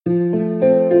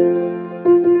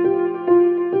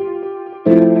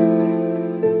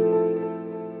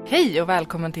Hej och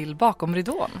välkommen till Bakom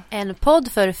ridån. En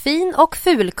podd för fin- och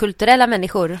fulkulturella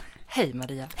människor. Hej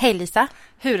Maria. Hej Lisa.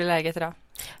 Hur är läget idag?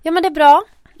 Ja men det är bra.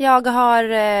 Jag har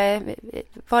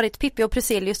varit Pippi och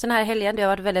Priscillius den här helgen. Det har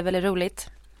varit väldigt, väldigt roligt.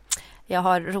 Jag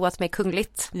har roat mig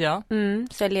kungligt. Ja.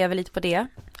 Så jag lever lite på det.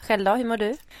 Själv då, hur mår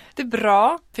du? Det är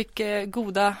bra. Fick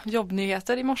goda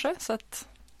jobbnyheter i morse så att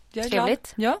jag är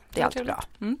Trevligt. glad. Ja, det är alltid bra.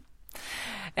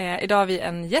 Idag har vi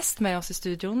en gäst med oss i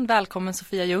studion. Välkommen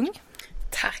Sofia Ljung.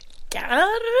 Tackar.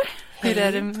 Hur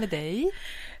är det med dig?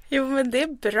 Jo men det är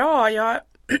bra.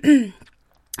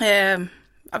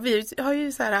 Vi har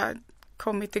ju så här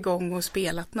kommit igång och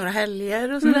spelat några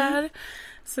helger och sådär.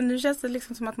 Så nu känns det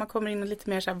liksom som att man kommer in i lite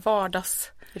mer så här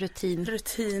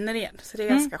vardagsrutiner igen. Så det är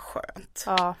ganska skönt.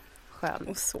 Ja, skönt.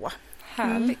 Och så.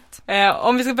 Härligt.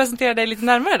 Om vi ska presentera dig lite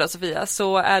närmare då Sofia,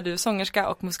 så är du sångerska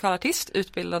och musikalartist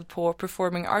utbildad på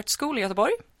Performing Arts School i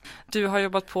Göteborg. Du har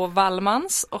jobbat på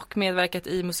Wallmans och medverkat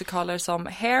i musikaler som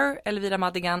Hair, Elvira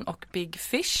Madigan och Big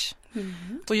Fish.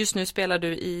 Och just nu spelar du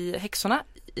i Häxorna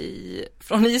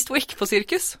från Eastwick på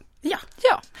Cirkus. Ja.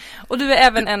 Och du är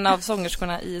även en av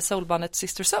sångerskorna i soulbandet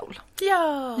Sister Soul.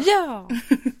 Ja.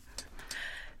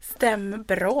 Stämmer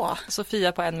bra.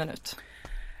 Sofia på 1 minut.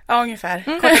 Ja,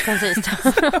 ungefär. Kort och koncist.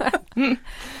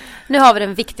 Nu har vi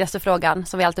den viktigaste frågan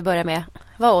som vi alltid börjar med.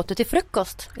 Vad åt du till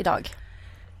frukost idag?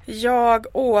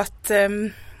 Jag åt...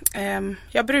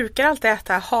 jag brukar alltid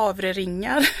äta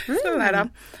havreringar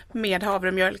med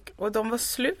havremjölk och de var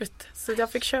slut så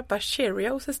jag fick köpa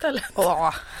Cheerios istället.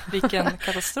 Vilken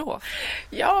katastrof.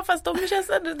 Ja, fast det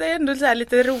är ändå så här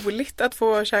lite roligt att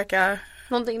få käka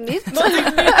Någonting nytt.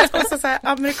 Och så här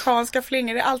amerikanska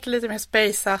flingor, det är alltid lite mer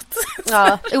spaceat.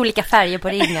 Ja, olika färger på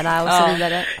ringarna och så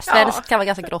vidare. Svenskt kan vara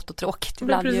ganska grått och tråkigt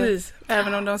ibland. Men precis,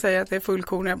 även om de säger att det är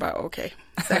fullkorn, jag bara okej.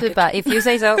 Du bara, if you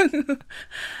say so.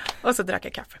 Och så drack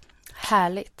jag kaffe.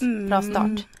 Härligt, bra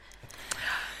start.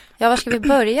 Ja, var ska vi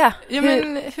börja? Ja,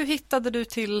 men hur hittade du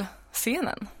till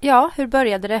scenen? Ja, hur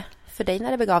började det för dig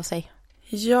när det begav sig?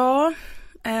 Ja,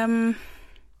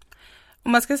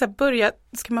 om man ska säga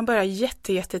ska man börja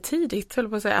jättetidigt, höll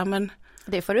på att säga, men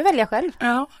det får du välja själv.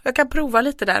 Ja, jag kan prova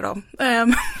lite där då.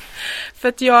 För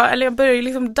att jag började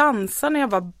liksom dansa när jag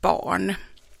var barn.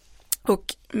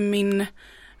 Och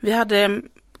vi hade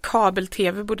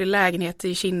kabel-tv, bodde i lägenhet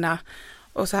i Kina.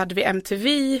 Och så hade vi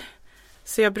MTV.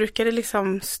 Så jag brukade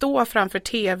liksom stå framför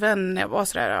tvn när jag var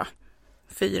sådär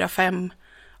 4-5.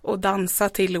 Och dansa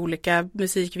till olika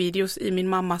musikvideos i min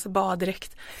mammas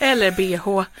baddräkt. Eller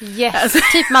BH. Yes, alltså,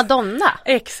 typ Madonna.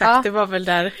 Exakt, ja. Det var väl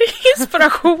där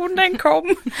inspirationen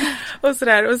kom. Och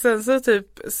sådär. Och sen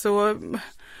så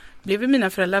blev mina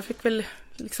föräldrar fick väl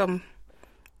liksom,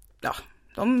 ja,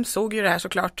 de såg ju det här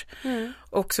såklart.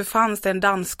 Och så fanns det en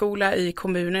dansskola i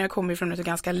kommunen. Jag kommer från ett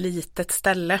ganska litet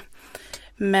ställe.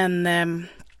 Men en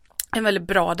väldigt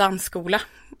bra dansskola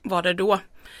var det då.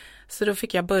 Så då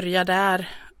fick jag börja där.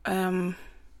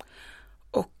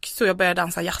 Och så jag började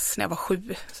dansa jazz när jag var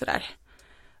 7. Sådär.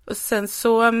 Och sen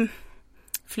så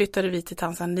flyttade vi till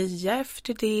Tanzania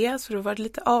efter det. Så då var det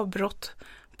lite avbrott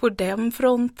på den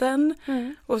fronten.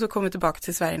 Och så kom jag tillbaka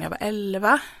till Sverige när jag var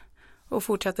 11. Och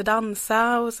fortsatte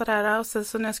dansa och sådär. Och sen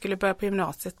så när jag skulle börja på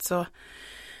gymnasiet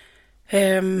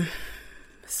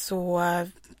så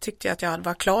tyckte jag att jag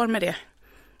var klar med det.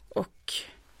 Och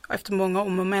efter många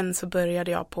om och men så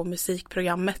började jag på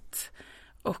musikprogrammet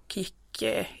och gick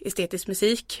estetisk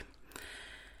musik.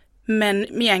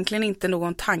 Men egentligen inte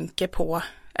någon tanke på,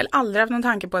 eller aldrig haft någon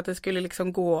tanke på att det skulle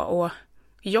liksom gå och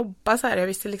jobba så här. Jag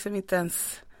visste liksom inte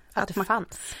ens att det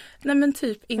fanns. Nej men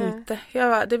typ inte.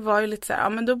 Det var ju lite så här, ja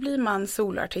men då blir man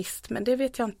solartist, men det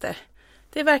vet jag inte.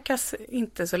 Det verkar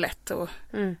inte så lätt och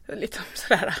lite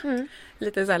sådär,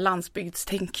 lite så här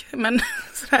landsbygdstänk, men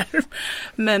sådär.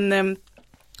 Men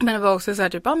det var också så här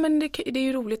typ, ja men det är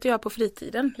ju roligt att göra på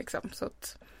fritiden liksom. Så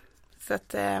att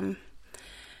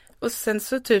och sen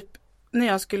så typ när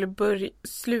jag skulle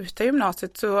sluta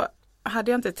gymnasiet så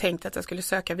hade jag inte tänkt att jag skulle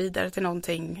söka vidare till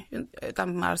någonting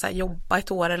utan bara så här jobba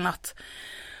ett år eller något.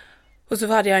 Och så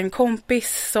hade jag en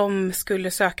kompis som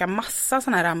skulle söka massa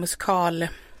sådana här musikal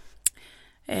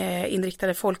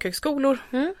inriktade folkhögskolor.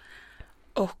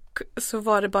 Och så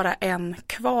var det bara en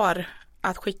kvar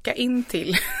att skicka in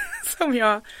till som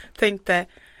jag tänkte,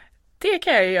 det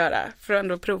kan jag ju göra för att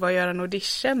ändå prova att göra en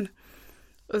audition.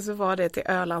 Och så var det till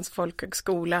Ölands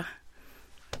folkhögskola.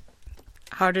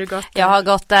 Har du gått där? Jag har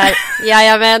gått där,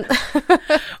 jajamän.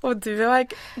 Och du var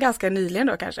ganska nyligen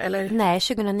då kanske, eller? Nej,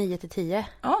 2009 till 10.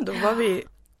 Ja, då var vi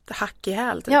hack i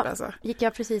häl typ. Ja, alltså. Gick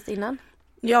jag precis innan.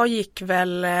 Jag gick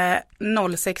väl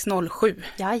 06-07.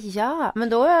 Ja, men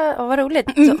då vad roligt.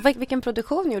 Så, vilken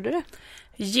produktion gjorde du?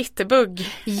 Jitterbug.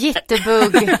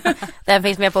 Den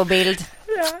finns med på bild.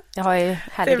 Ja. Jag har ju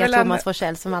härliga Thomas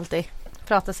Forsell som alltid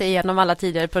pratar sig igenom alla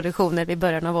tidigare produktioner i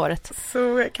början av året.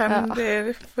 Så kan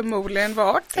det förmodligen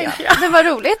vara, tänker jag. Det var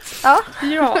roligt.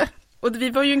 Ja. Och vi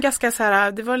var ju en ganska så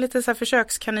här, det var lite så här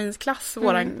försökskaninklass.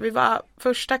 Vi var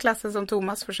första klassen som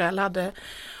Thomas Forsell hade.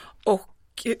 Och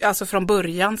alltså från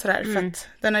början så där. För att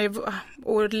den är ju,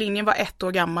 och linjen var 1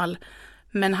 år gammal.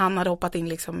 Men han hade hoppat in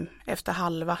liksom efter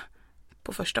halva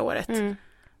på första året.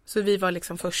 Så vi var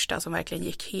liksom första som verkligen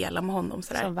gick hela med honom.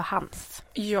 Så där. Som var hans.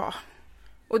 Ja.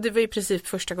 Och det var i princip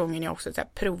första gången jag också så här,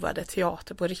 provade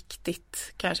teater på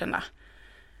riktigt, kan jag känna.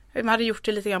 Man hade gjort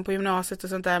det lite grann på gymnasiet och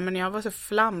sånt där, men jag var så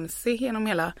flamsig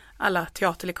genom alla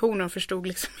teaterlektioner och förstod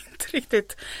liksom inte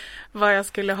riktigt vad jag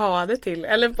skulle ha det till.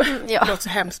 Eller det låter så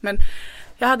hemskt, men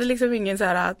jag hade liksom ingen så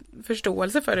här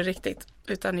förståelse för det riktigt,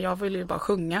 utan jag ville ju bara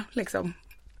sjunga liksom.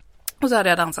 Och så hade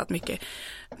jag dansat mycket.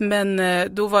 Men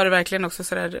då var det verkligen också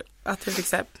så där att jag fick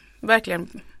så här,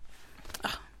 verkligen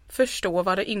förstå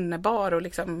vad det innebar och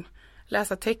liksom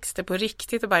läsa texter på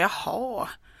riktigt och bara jaha.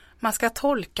 Man ska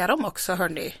tolka dem också,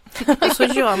 hörni. Och så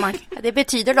gör man. Det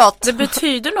betyder något. Det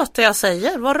betyder något det jag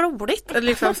säger. Vad roligt.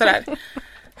 Liksom sådär.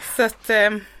 Så att,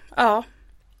 ja.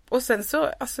 Och sen så,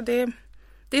 alltså det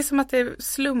är som att det är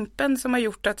slumpen som har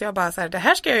gjort att jag bara så här, det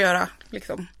här ska jag göra.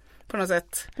 Liksom, på något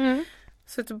sätt.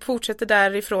 Så att jag fortsätter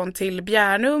därifrån till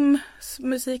Bjärnum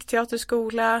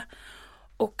musikteaterskola.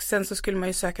 Och sen så skulle man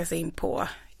ju söka sig in på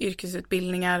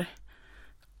yrkesutbildningar.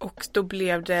 Och då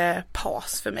blev det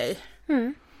PAS för mig.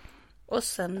 Och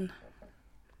sen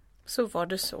så var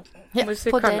det så. Ja,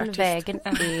 på den vägen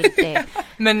är det.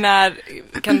 Men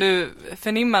kan du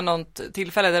förnimma något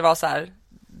tillfälle där det var så här,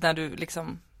 när du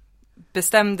liksom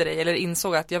bestämde dig eller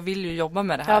insåg att jag vill ju jobba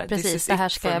med det här. Ja, precis. Det här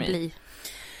ska jag bli.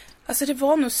 Alltså det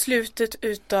var nog slutet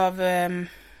utav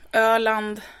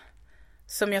Öland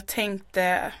som jag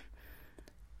tänkte.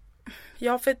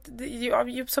 Ja,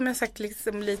 för som jag sagt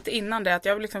liksom lite innan det, att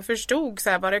jag liksom förstod så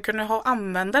här vad jag kunde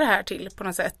använda det här till på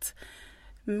något sätt.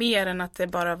 Mer än att det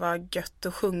bara var gött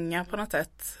att sjunga på något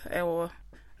sätt och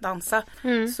dansa.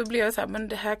 Så blev det så här, men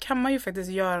det här kan man ju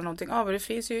faktiskt göra någonting av. Det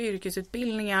finns ju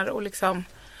yrkesutbildningar och liksom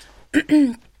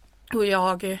och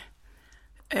jag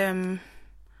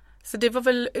så det var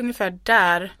väl ungefär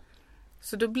där.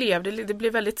 Så då blev det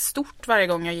blev väldigt stort varje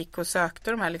gång jag gick och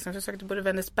sökte de här. Liksom. Jag sökte både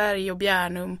Vänersberg och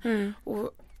Bjärnum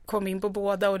och kom in på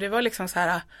båda. Och det var liksom så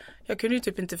här, jag kunde ju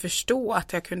typ inte förstå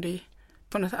att jag kunde,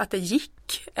 att det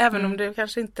gick. Även om det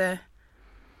kanske inte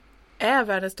är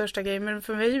världens största grej. Men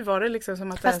för mig var det liksom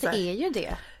som att fast det är så här, det är ju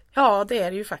det. Ja, det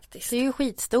är det ju faktiskt. Det är ju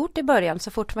skitstort i början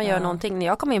så fort man gör någonting. När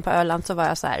jag kom in på Öland så var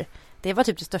jag så här, det var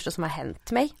typ det största som har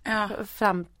hänt mig.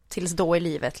 Fram tills då i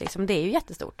livet liksom. Det är ju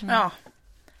jättestort. Ja.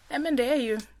 Nej, men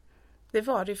det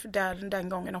var det där den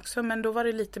gången också, men då var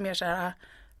det lite mer så här,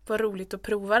 vad roligt att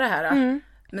prova det här.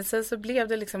 Men sen så blev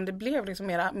det liksom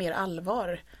mer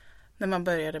allvar när man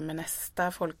började med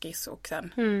nästa folkis och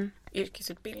sen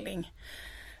yrkesutbildning.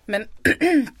 Men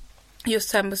just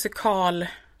så här musikal,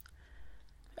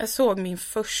 jag såg min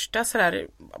första så här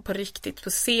på riktigt på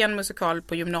scen musikal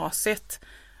på gymnasiet.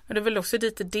 Och det var väl också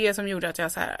lite det som gjorde att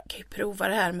jag så här, okej, prova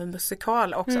det här med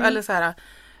musikal också, eller så här.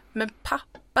 Men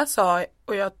pappa sa,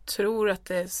 och jag tror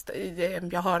att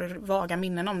jag har vaga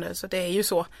minnen om det, så det är ju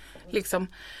så liksom.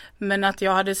 Men att vi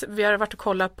hade varit och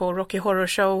kollat på Rocky Horror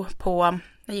Show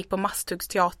jag gick på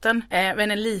Masthuggsteatern,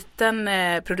 en liten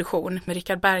produktion med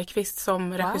Richard Bergqvist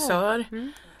som regissör.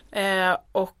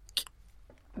 Och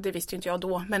det visste ju inte jag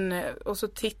då, men och så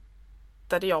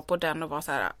tittade jag på den och var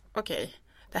så här, okej,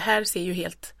 det här ser ju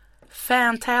helt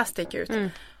fantastiskt ut.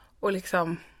 Och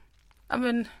liksom, ja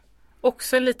men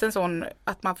också en liten sån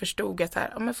att man förstod att här,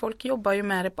 ja, men folk jobbar ju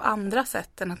med det på andra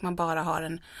sätt än att man bara har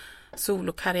en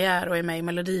solokarriär och är med i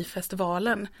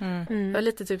Melodifestivalen. Det var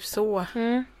lite typ så.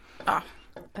 Ja.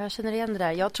 Jag känner igen det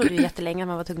där. Jag trodde ju jättelänge att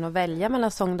man var tvungen att välja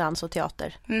mellan sång, dans och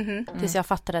teater. Tills jag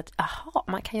fattade att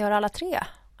man kan göra alla tre.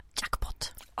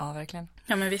 Jackpot. Ja, verkligen.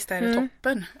 Ja, men visst är det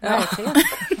toppen. Verkligen.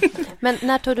 Men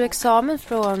när tog du examen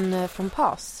från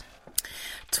PAS?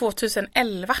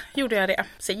 2011 gjorde jag det.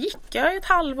 Så gick jag ett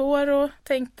halvår och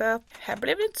tänkte att här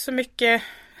blev det inte så mycket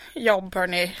jobb,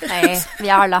 hörni. Nej, vi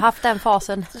har alla haft den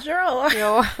fasen. Ja.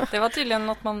 Det var tydligen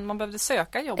något man behövde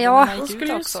söka jobb. Ja, man gick skulle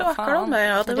ut ju också. söka dem.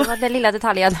 Ja, det var den lilla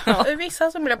detaljen. Ja.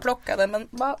 Vissa som blev plockade, men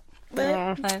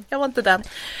jag var inte den.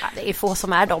 Ja, det är få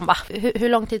som är dem, va? Hur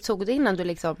lång tid tog det innan du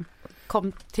liksom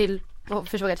kom till och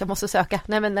förstod att jag måste söka?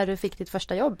 Nej, men när du fick ditt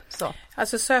första jobb så.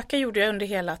 Alltså söka gjorde jag under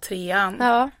hela 3:an.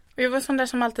 Ja. Jag var sån där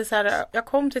som alltid så här, jag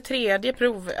kom till 3:e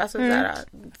prov, alltså så här,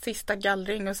 sista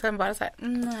gallring och sen bara så här,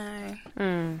 nej.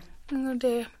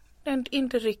 Det är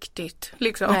inte riktigt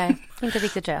liksom. Nej, inte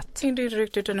riktigt rätt. Inte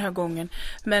riktigt den här gången.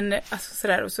 Men alltså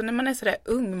sådär, och så när man är sådär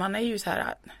ung, man är ju så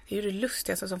här, det är ju det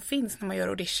lustigaste som finns när man gör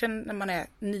audition när man är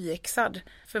nyexad.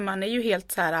 För man är ju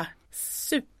helt så här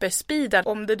superspeedad.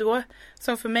 Om det då,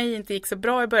 som för mig inte gick så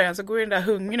bra i början, så går den där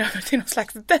hungern över till någon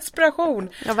slags desperation.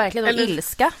 Ja, verkligen. Och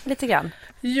ilska lite grann.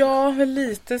 Ja,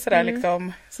 lite sådär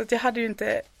liksom. Så att jag hade ju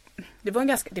inte, det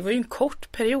var ju en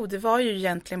kort period. Det var ju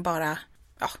egentligen bara,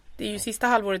 ja, det är ju sista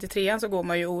halvåret i 3:an så går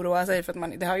man ju oroa sig för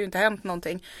att det har ju inte hänt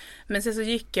någonting. Men sen så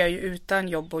gick jag ju utan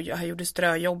jobb och jag gjorde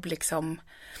ströjobb liksom.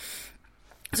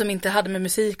 Som inte hade med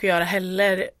musik att göra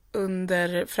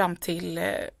heller fram till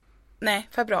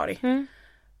februari.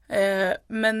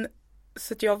 Men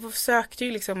så att jag sökte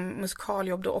ju liksom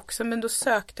musikaljobb då också, men då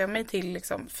sökte jag mig till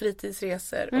liksom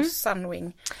fritidsresor och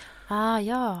Sunwing.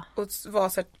 Ja.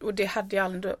 Och det hade jag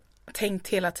aldrig tänkt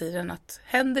hela tiden, att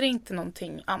händer det inte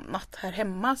någonting annat här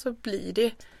hemma så blir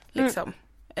det liksom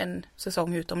en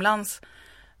säsong utomlands.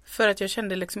 För att jag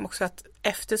kände liksom också att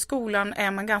efter skolan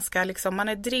är man ganska liksom, man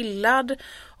är drillad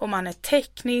och man är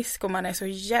teknisk och man är så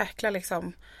jäkla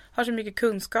liksom, har så mycket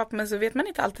kunskap, men så vet man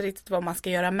inte alltid riktigt vad man ska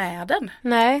göra med den.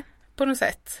 Nej. På något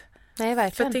sätt. Nej,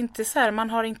 verkligen. För att det är inte så här, man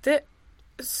har inte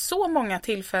så många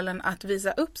tillfällen att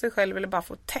visa upp sig själv eller bara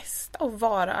få testa och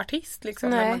vara artist liksom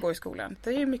när man går i skolan. Det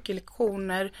är ju mycket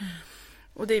lektioner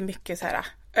och det är mycket så här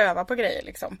öva på grejer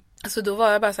liksom. Så då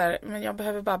var jag bara så här, men jag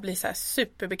behöver bara bli så här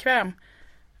superbekväm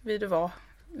vid att vara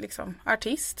liksom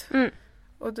artist.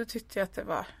 Och då tyckte jag att det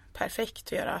var perfekt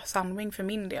att göra Sunwing för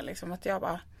min del liksom, att jag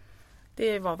bara,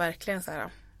 det var verkligen så här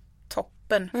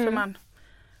toppen, för man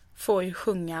får ju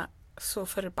sjunga så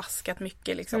förbaskat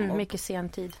mycket liksom. Mycket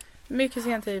sentid. Mycket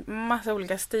sentid, massa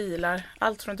olika stilar.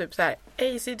 Allt från typ så här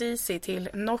AC/DC till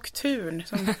Nocturne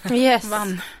som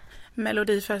vann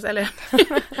Melodifest eller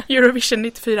Eurovision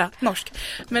 94, norsk.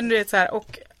 Men du vet så här,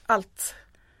 och allt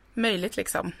möjligt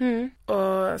liksom.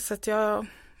 Och så att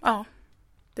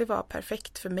det var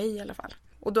perfekt för mig i alla fall.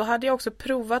 Och då hade jag också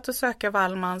provat att söka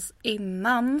Wallmans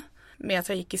innan med att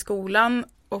jag gick i skolan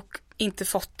och inte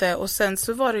fått det. Och sen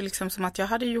så var det liksom som att jag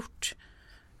hade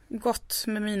gått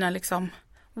med mina liksom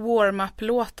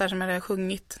warm-up-låtar som jag hade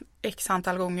sjungit x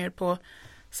antal gånger på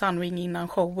Sunwing innan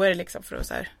shower liksom, för att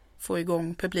så här få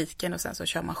igång publiken och sen så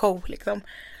kör man show liksom.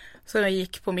 Så jag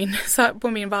gick på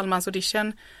min Wallmans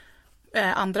audition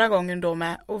andra gången då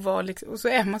med och var liksom, och så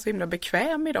är man så himla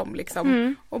bekväm i dem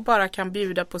liksom och bara kan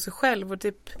bjuda på sig själv och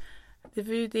typ det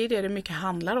är det mycket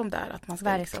handlar om där, att man ska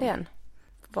verkligen liksom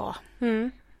vara.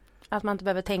 Att man inte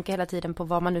behöver tänka hela tiden på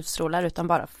vad man utstrålar utan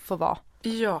bara få vara.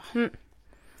 Ja.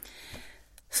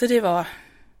 Så det var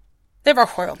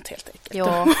skönt helt enkelt.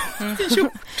 Ja.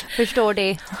 Förstår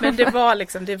det. Men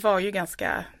det var ju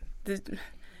ganska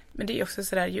men det är också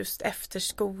sådär just efter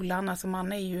skolan, alltså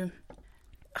man är ju,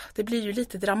 det blir ju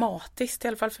lite dramatiskt, i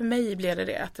alla fall för mig blev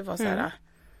det att det var såhär,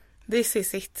 this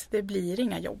is it, det blir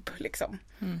inga jobb liksom.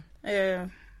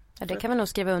 Ja, det kan man nog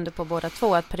skriva under på båda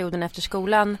två, att perioden efter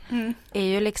skolan är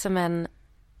ju liksom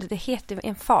det heter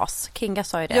en fas, Kinga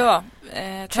sa ju det. Ja,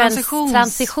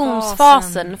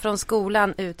 transitionsfasen från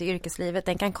skolan ut i yrkeslivet,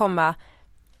 den kan komma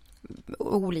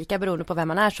olika beroende på vem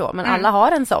man är så. Men alla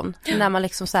har en sån, när man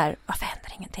liksom så här, varför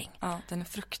händer ingenting? Ja, den är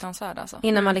fruktansvärd alltså.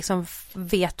 Innan man liksom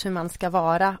vet hur man ska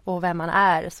vara och vem man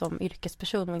är som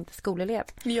yrkesperson och inte skolelev.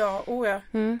 Ja,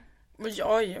 Och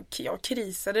jag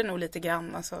krisade nog lite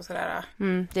grann alltså, sådär.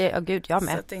 Gud, jag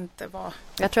med. Så att det inte var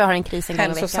jag tror jag har en kris en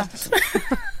gång i veckan.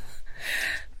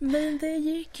 Men det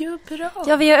gick ju bra.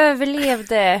 Ja, vi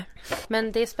överlevde.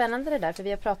 Men det är spännande det där, för vi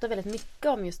har pratat väldigt mycket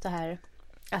om just det här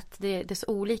att det är så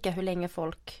olika hur länge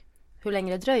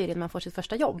det dröjer innan man får sitt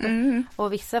första jobb. Och för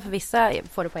vissa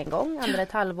får det på en gång, andra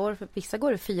ett halvår, för vissa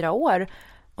går det 4 år.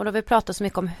 Och då har vi pratat så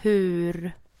mycket om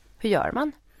hur gör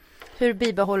man? Hur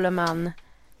bibehåller man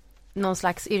någon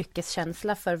slags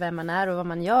yrkeskänsla för vem man är och vad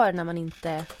man gör när man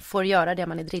inte får göra det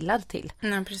man är drillad till.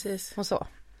 Nej, precis. Och så.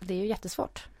 Det är ju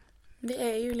jättesvårt.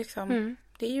 Det är ju liksom,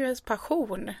 det är ju ens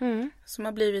passion som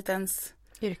har blivit ens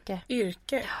yrke. Ja.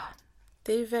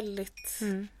 Det är ju väldigt,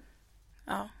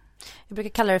 ja. Jag brukar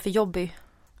kalla det för jobby.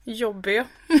 Jobby.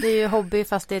 Det är ju hobby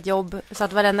fast det är ett jobb. Så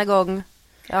att varenda gång.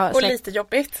 Ja, och lite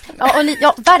jobbigt. Ja,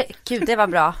 gud, det var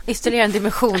bra. Ytterligare en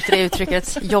dimension till det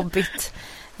uttrycket.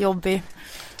 Jobby.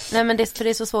 Nej, men det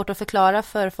är så svårt att förklara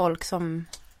för folk som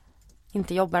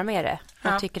inte jobbar med det.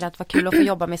 Och tycker att det var kul att få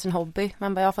jobba med sin hobby.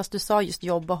 Man bara, fast du sa just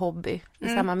jobb och hobby i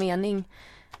samma mening.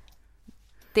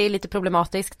 Det är lite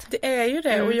problematiskt. Det är ju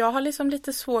det. Och jag har liksom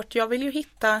lite svårt. Jag vill ju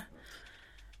hitta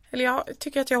eller jag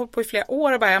tycker att jag har hållit på i flera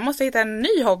år och bara, jag måste hitta en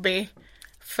ny hobby.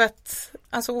 För att,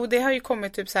 alltså det har ju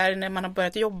kommit typ så här när man har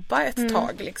börjat jobba ett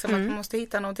tag liksom, att man måste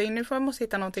hitta någonting. Nu får jag måste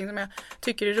hitta någonting som jag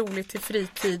tycker är roligt till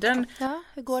fritiden. Ja,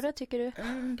 hur går det tycker du?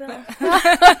 Bra.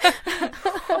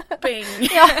 Shopping.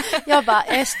 Ja, jag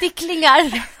bara,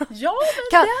 sticklingar. Ja,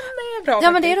 men den är bra.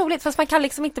 Ja, men det är roligt, fast man kan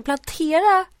liksom inte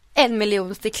plantera 1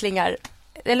 miljon sticklingar.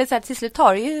 Eller så här, till slut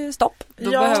tar det ju stopp.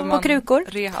 Då behöver man på krukor.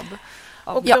 Rehab.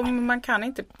 Och man kan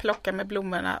inte plocka med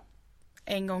blommorna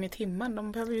en gång i timmen.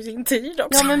 De behöver ju sin tid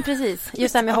också. Ja, men precis.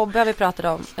 Just det här med hobby har vi pratat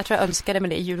om. Jag tror jag önskade mig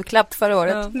det i julklapp förra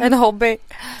året. En hobby.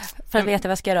 För att veta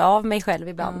vad jag ska göra av mig själv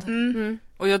ibland.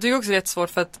 Och jag tycker också det är jättesvårt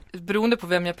för att beroende på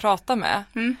vem jag pratar med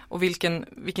och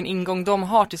vilken ingång de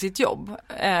har till sitt jobb.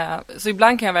 Så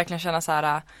ibland kan jag verkligen känna så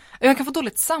här, jag kan få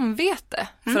dåligt samvete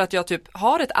för att jag typ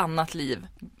har ett annat liv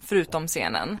förutom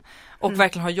scenen. Och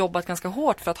verkligen har jobbat ganska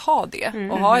hårt för att ha det.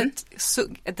 Och ha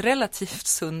ett relativt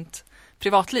sunt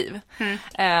privatliv.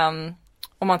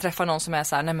 Om man träffar någon som är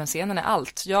så här, nej men scenen är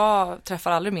allt. Jag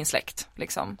träffar aldrig min släkt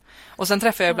liksom. Och sen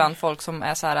träffar jag ibland folk som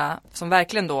är så här, som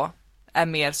verkligen då är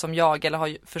mer som jag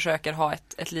eller försöker ha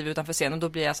ett liv utanför scenen. Och då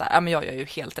blir jag så här, ja men jag gör ju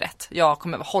helt rätt. Jag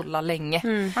kommer att hålla länge.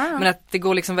 Men att det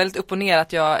går liksom väldigt upp och ner,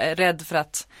 att jag är rädd för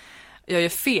att jag gör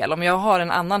fel. Om jag har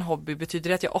en annan hobby betyder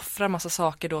det att jag offrar massa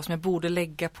saker då som jag borde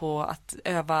lägga på att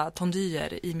öva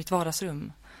tondyer i mitt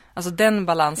vardagsrum. Alltså den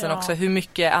balansen också, hur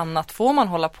mycket annat får man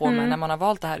hålla på med när man har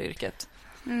valt det här yrket?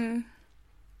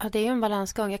 Ja, det är ju en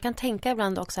balansgång. Jag kan tänka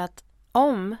ibland också att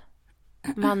om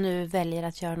man nu väljer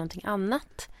att göra någonting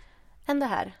annat än det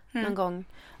här någon gång,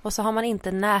 och så har man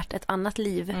inte närt ett annat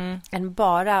liv än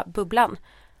bara bubblan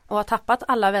och har tappat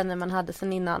alla vänner man hade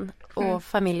sedan innan och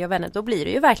familj och vänner, då blir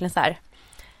det ju verkligen så här,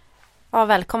 ja,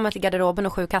 välkommen till garderoben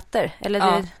och 7 katter.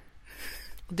 Eller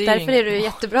därför är det ju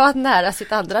jättebra att nära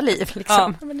sitt andra liv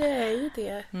liksom. Ja, men det är ju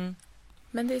det.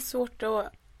 Men det är svårt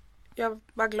att,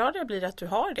 vad glad jag blir att du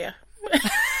har det.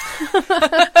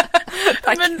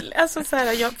 Men alltså så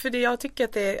här, för jag tycker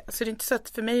att det är inte så att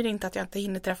för mig är det inte att jag inte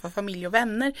hinner träffa familj och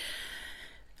vänner.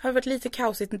 Det har varit lite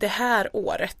kaosigt det här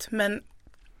året, men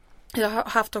jag har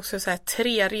haft också så här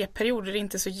 3 repperioder. Det är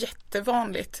inte så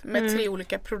jättevanligt med 3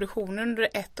 olika produktioner under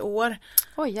ett år.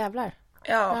 Oj, jävlar.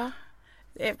 Ja.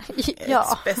 Det är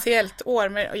ett speciellt år,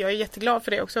 men jag är jätteglad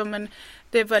för det också, men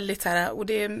det är väldigt så här, och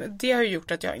det har ju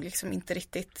gjort att jag liksom inte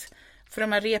riktigt, för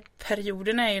de här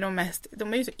repperioderna är ju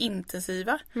de är ju så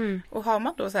intensiva, och har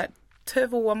man då så här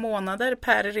 2 månader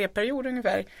per repperiod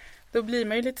ungefär, då blir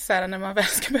man ju lite så här, när man väl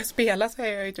ska börja spela så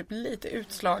är jag ju typ lite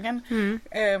utslagen.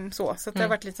 Så att det har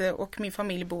varit lite, och min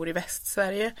familj bor i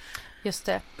Västsverige. Just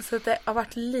det. Så det har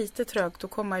varit lite trögt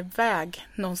att komma iväg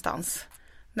någonstans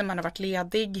när man har varit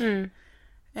ledig.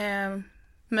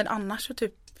 Men annars så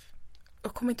typ,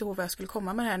 jag kommer inte ihåg vad jag skulle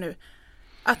komma med det här nu.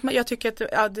 Jag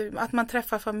tycker att man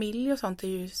träffar familj och sånt är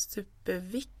ju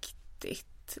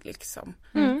superviktigt liksom.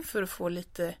 För att få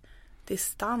lite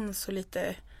distans och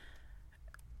lite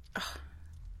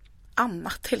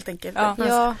annat helt enkelt.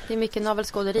 Ja, det är mycket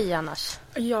navelskåderi annars.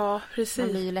 Ja, precis. Man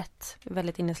blir ju lätt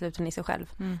väldigt innesluten i sig själv.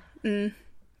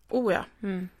 Oh ja.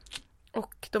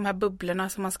 Och de här bubblorna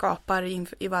som man skapar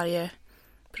i varje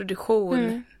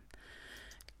produktion.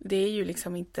 Det är ju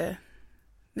liksom inte,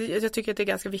 jag tycker att det är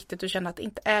ganska viktigt att känna att det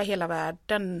inte är hela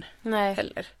världen. Nej.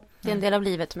 Heller. Det är en del av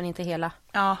livet men inte hela.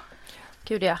 Ja.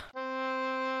 Gud ja.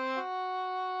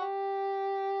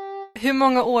 Hur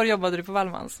många år jobbade du på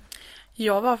Wallmans?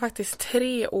 Jag var faktiskt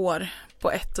 3 år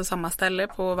på ett och samma ställe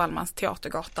på Wallmans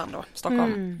Teatergatan då,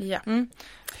 Stockholm. Ja.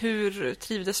 Hur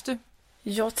trivdes du?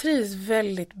 Jag trivs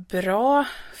väldigt bra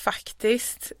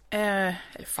faktiskt.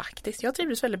 Jag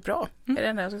trivdes väldigt bra. Är det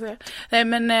enda jag ska säga. Nej,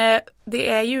 men det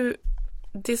är ju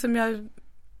det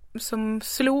som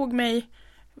slog mig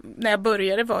när jag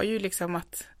började var ju liksom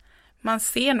att man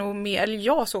ser nog mer, eller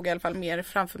jag såg i alla fall mer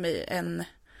framför mig än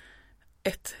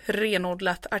ett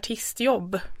renodlat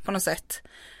artistjobb på något sätt.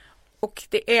 Och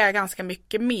det är ganska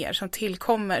mycket mer som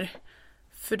tillkommer,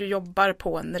 för du jobbar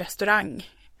på en restaurang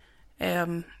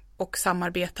och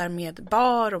samarbetar med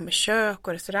bar och med kök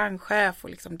och restaurangchef och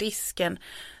liksom disken.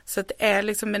 Så att det är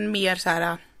liksom en mer så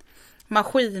här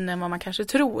maskin än vad man kanske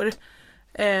tror.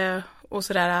 Och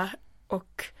sådär.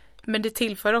 Men det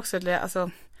tillför också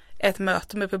alltså, ett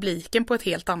möte med publiken på ett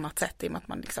helt annat sätt, i och med att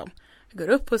man liksom går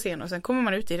upp på scen och sen kommer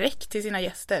man ut direkt till sina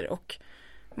gäster och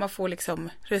man får liksom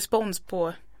respons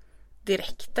på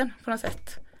direkten på något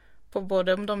sätt. På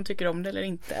både om de tycker om det eller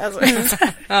inte. Alltså,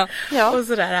 och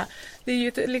sådär. Det är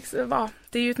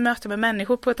ju ett möte med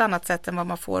människor på ett annat sätt än vad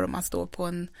man får om man står på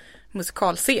en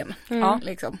musikalscen.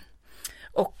 Liksom.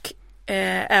 Och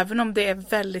även om det är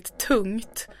väldigt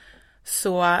tungt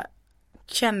så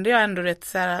kände jag ändå rätt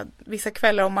så här, vissa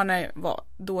kvällar om man var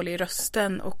dålig i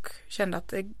rösten och kände att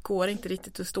det går inte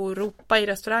riktigt att stå och ropa i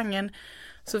restaurangen,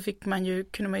 så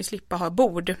kunde man ju slippa ha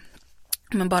bord,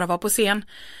 men bara vara på scen.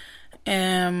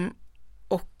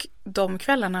 Och de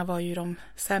kvällarna var ju de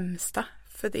sämsta,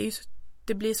 för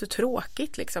det blir så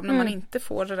tråkigt liksom när man inte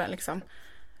får det där liksom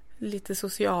lite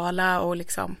sociala, och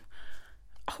liksom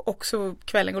också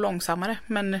kvällen går långsammare,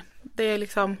 men det är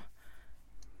liksom,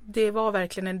 det var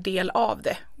verkligen en del av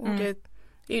det, och det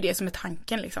är ju det som är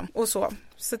tanken liksom, och så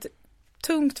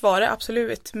tungt var det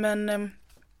absolut, men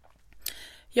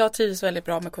jag trivs väldigt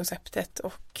bra med konceptet,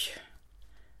 och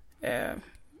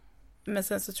men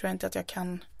sen så tror jag inte att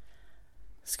jag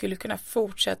skulle kunna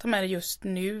fortsätta med det just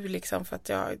nu liksom, för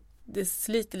att det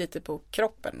sliter lite på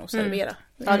kroppen och servera.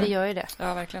 Ja, det gör ju det.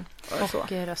 Ja, verkligen.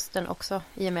 Och rösten också,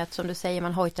 i och med att som du säger,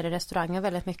 man hojtar i restaurangen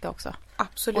väldigt mycket också.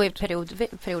 Absolut. Och i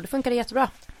perioder funkar det jättebra.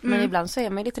 Men ibland så är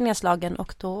man lite nedslagen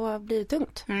och då blir det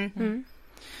tungt.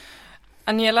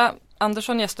 Angela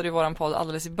Andersson gästade ju våran podd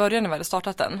alldeles i början när vi hade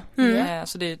startat den.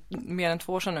 Så det är mer än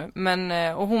 2 år sedan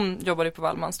nu. Och hon jobbade på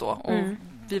Wallmans då. Och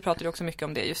vi pratade också mycket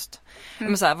om det just.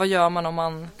 Men så här, vad gör man om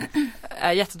man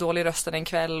är jättedålig i rösten en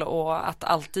kväll, och att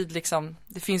alltid liksom,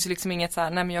 det finns ju liksom inget så här,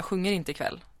 nej men jag sjunger inte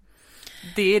ikväll.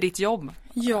 Det är ditt jobb.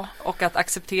 Ja. Och att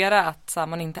acceptera att så här,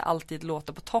 man inte alltid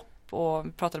låter på topp, och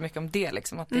vi pratade mycket om det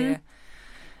liksom, att det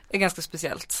är ganska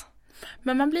speciellt.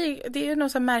 Men det är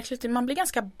nog så märkligt, man blir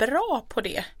ganska bra på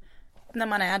det när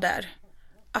man är där.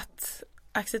 Att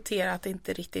acceptera att det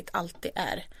inte riktigt alltid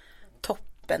är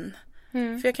toppen.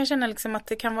 För jag kan känna liksom att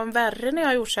det kan vara värre när jag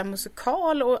har gjort så här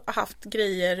musikal och haft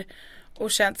grejer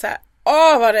och känt så här,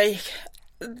 vad det gick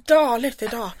dåligt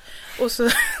idag. Och så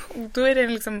då är det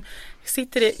liksom,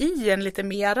 sitter det i en lite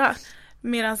mera.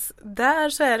 Medan där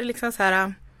så är det liksom så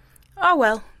här,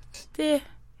 det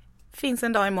finns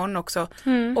en dag imorgon också.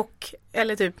 Och,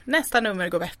 eller typ, nästa nummer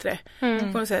går bättre.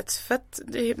 På något sätt. För att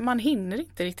man hinner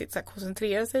inte riktigt så här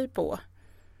koncentrera sig på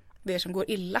det som går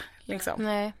illa. Liksom.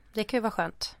 Nej, det kan ju vara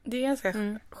skönt. Det är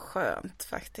ganska skönt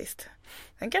faktiskt.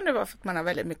 Sen kan det vara för att man har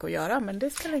väldigt mycket att göra, men det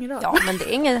spelar ingen roll. Ja, men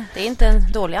det är inte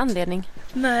en dålig anledning.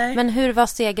 Nej. Men hur var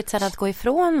steget sen att gå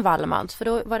ifrån Wallmans? För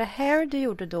då var det här du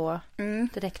gjorde då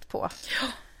direkt på. Ja,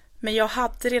 men jag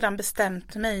hade redan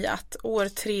bestämt mig att år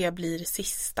 3 blir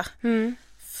sista.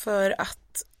 För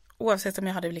att oavsett om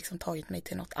jag hade liksom tagit mig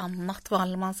till något annat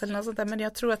Wallmans eller något sånt där, men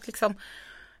jag tror att liksom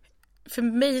för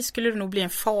mig skulle det nog bli en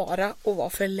fara att vara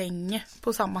för länge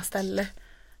på samma ställe.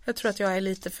 Jag tror att jag är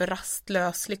lite för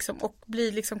rastlös liksom, och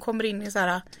kommer in i så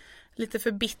här lite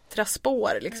för bittra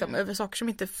spår liksom, över saker som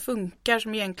inte funkar,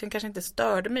 som egentligen kanske inte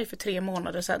störde mig för 3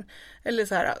 månader sedan.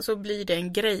 Eller så blir det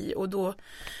en grej, och då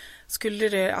skulle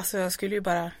jag skulle ju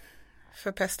bara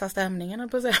förpesta stämningen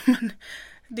på sig. Men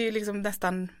det är liksom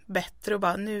nästan bättre att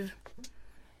bara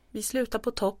vi slutar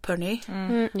på topp, hörni.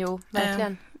 Jo,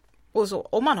 verkligen. Och så,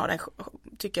 om man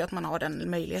tycker att man har den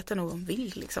möjligheten och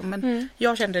vill liksom. Men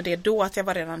jag kände det då, att jag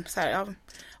var redan så här,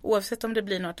 oavsett om det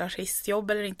blir något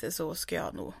artistjobb eller inte, så ska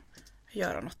jag nog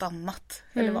göra något annat.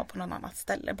 Eller vara på något annat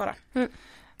ställe bara.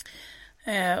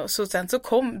 Och så sen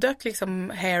så dök liksom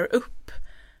Hair upp.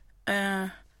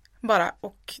 Bara,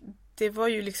 och det var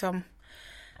ju liksom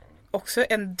också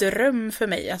en dröm för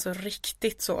mig, alltså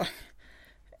riktigt så.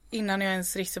 Innan jag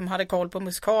ens liksom hade koll på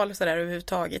musikal så där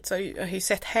överhuvudtaget, så jag har ju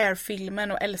sett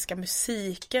Hair-filmen och älskar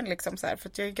musiken liksom så här, för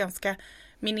att jag är ganska,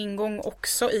 min ingång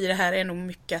också i det här är nog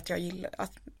mycket att jag gillar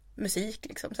musik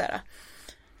liksom så här.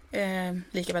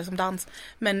 Lika väl som dans.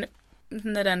 Men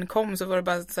när den kom så var det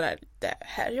bara sådär, det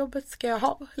här jobbet ska jag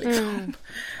ha liksom.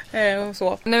 Och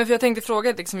så. Nej, för jag tänkte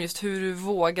fråga liksom just hur du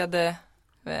vågade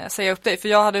säga upp dig. För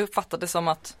jag hade uppfattat det som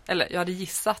att, eller jag hade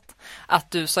gissat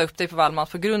att du sa upp dig på Wallmans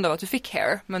på grund av att du fick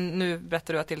Hair. Men nu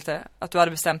berättar du att du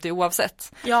hade bestämt dig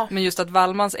oavsett. Ja. Men just att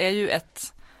Wallmans är ju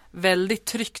ett väldigt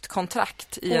tryggt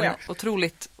kontrakt i en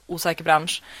otroligt osäker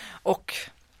bransch. Och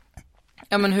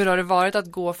ja, men hur har det varit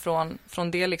att gå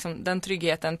från det liksom, den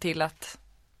tryggheten till att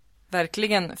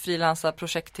verkligen frilansa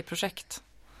projekt till projekt?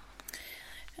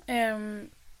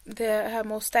 Det här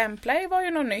med att stämpla var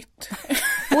ju något nytt.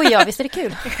 Oj, ja, visst är det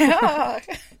kul. Ja,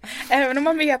 även om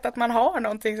man vet att man har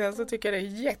någonting så tycker jag det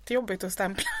är jättejobbigt att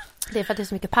stämpla. Det är för att det är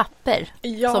så mycket papper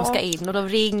som ska in, och de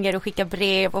ringer och skickar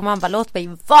brev och man bara, låt mig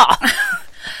vara.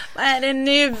 Vad är det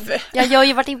nu? Jag gör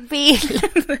ju vart jag vill.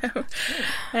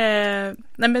 Nej,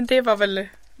 men det var väl,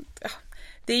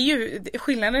 det är ju,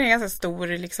 skillnaden är ganska stor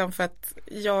liksom, för att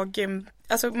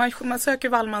man söker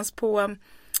Wallmans på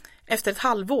efter ett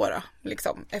halvår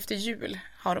liksom, efter jul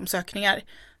har de sökningar.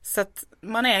 Så att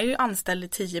man är ju anställd i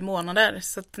 10 månader.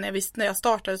 Så att när jag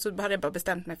startade så hade jag bara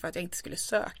bestämt mig för att jag inte skulle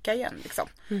söka igen. Liksom.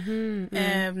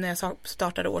 När jag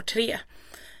startade år 3.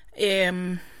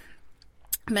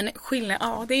 Men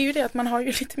skillnaden, det är ju det att man har ju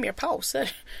lite mer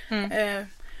pauser.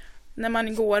 När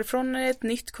man går från ett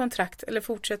nytt kontrakt eller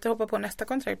fortsätter hoppa på nästa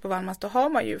kontrakt på Wallmans, då har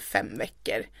man ju 5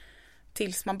 veckor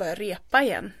tills man börjar repa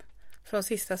igen. Från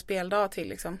sista speldag till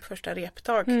liksom första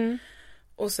reptag.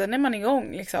 Och sen är man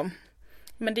igång liksom.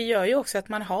 Men det gör ju också att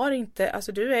man har inte,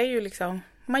 alltså du är ju liksom,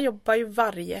 man jobbar ju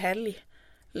varje helg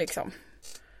liksom.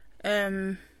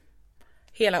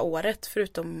 Hela året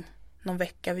förutom någon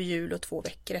vecka vid jul och 2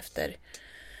 veckor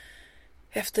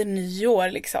efter nyår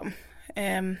liksom.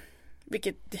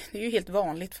 Vilket det är ju helt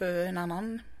vanligt för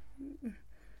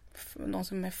någon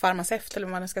som är farmaceut eller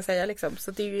vad man ska säga liksom.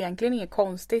 Så det är ju egentligen inget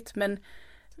konstigt, men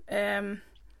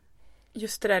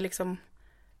just det där liksom,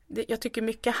 jag tycker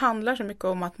mycket handlar så mycket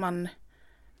om att man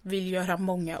vill göra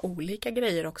många olika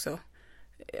grejer också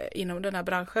inom den här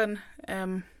branschen.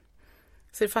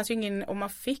 Så det fanns ju ingen, om man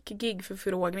fick gig för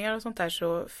förfrågningar och sånt där,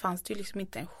 så fanns det ju liksom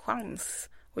inte en chans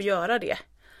att göra det.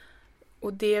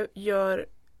 Och det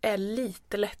är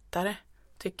lite lättare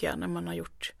tycker jag när man har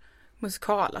gjort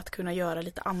musikal, att kunna göra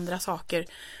lite andra saker.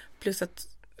 Plus att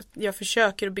jag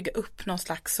försöker att bygga upp någon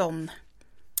slags sån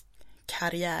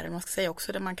karriär, man ska säga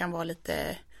också, där man kan vara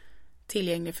lite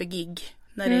tillgänglig för gig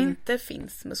när det inte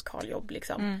finns musikaljobb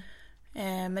liksom.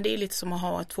 Men det är lite som att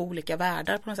ha 2 olika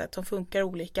världar på något sätt som funkar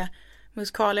olika.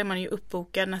 Musikal är man ju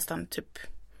uppbokad nästan typ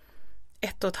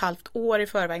 1,5 år i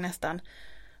förväg nästan.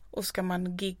 Och ska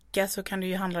man gigga så kan det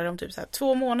ju handla om typ så här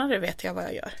 2 månader vet jag vad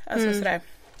jag gör. Alltså sådär.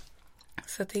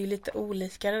 Så det är ju lite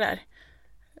olika det där.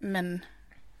 Men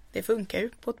det funkar ju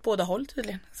på båda håll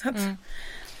tydligen. Så att,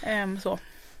 så.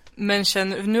 Men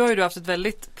nu har ju du haft ett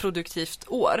väldigt produktivt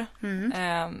år.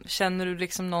 Känner du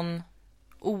liksom någon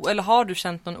eller har du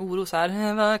känt någon oro så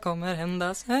här, vad kommer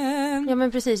hända sen? Ja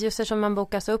men precis, just eftersom man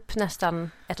bokas upp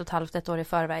nästan 1,5 år i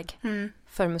förväg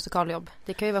för musikaljobb.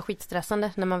 Det kan ju vara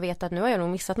skitstressande när man vet att nu har jag nog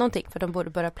missat någonting, för de borde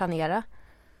börja planera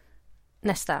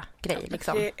nästa grej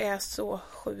liksom. Det är så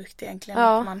sjukt egentligen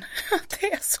att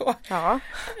det är så. Ja.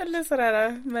 Eller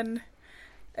sådär, men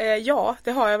ja,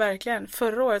 det har jag verkligen.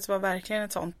 Förra året var verkligen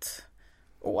ett sånt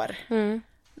år.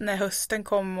 När hösten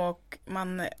kom och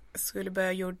man skulle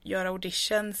börja göra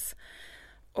auditions.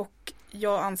 Och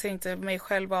jag anser inte mig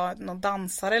själv vara någon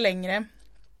dansare längre.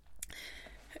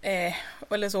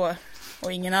 Eller så.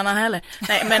 Och ingen annan heller.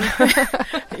 Nej, men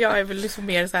jag är väl liksom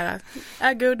mer så här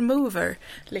a good mover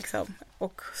liksom.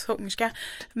 Och sångerska.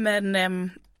 Men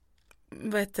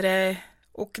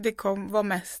och det var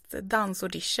mest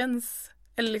dansauditions.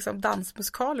 Eller liksom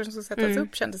dansmusikaler som sättas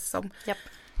upp, kändes det som. Japp.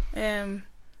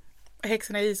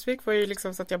 Häxorna i Isvik var ju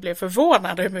liksom så att jag blev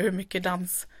förvånad över hur mycket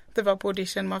dans det var på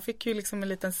audition. Man fick ju liksom en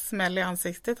liten smäll i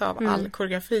ansiktet av all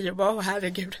koreografi och bara,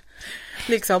 herregud.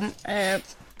 Liksom,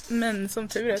 men som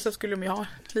tur är så skulle de ju ha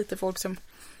lite folk som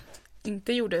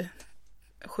inte gjorde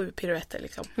 7 piruetter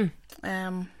liksom.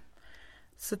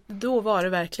 Så då var det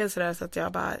verkligen sådär så att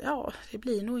jag bara, det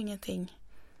blir nog ingenting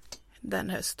den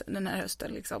här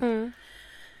hösten liksom.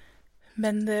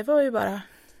 Men det var ju bara,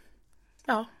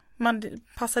 man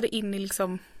passade in i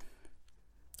liksom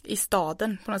i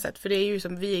staden på något sätt. För det är ju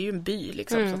som, vi är ju en by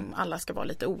liksom som alla ska vara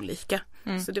lite olika.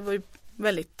 Så det var ju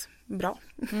väldigt bra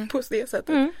på det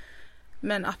sättet.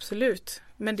 Men absolut.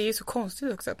 Men det är ju så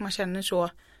konstigt också att man känner så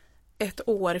 1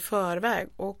 år i förväg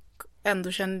och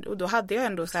då hade jag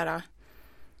ändå så här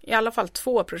i alla fall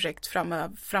 2 projekt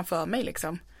framför mig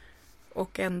liksom.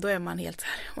 Och ändå är man helt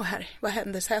så här, vad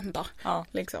händer sen då? Ja.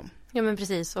 Liksom. Ja men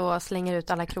precis, och slänger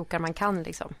ut alla krokar man kan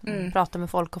liksom. Prata med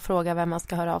folk och fråga vem man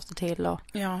ska höra av sig till och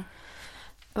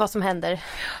vad som händer.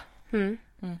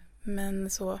 Men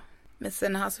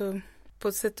sen alltså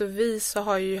på sätt och vis så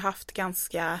har jag ju haft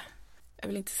ganska, jag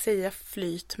vill inte säga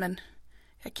flyt, men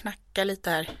jag knackar lite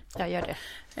här. Jag gör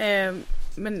det.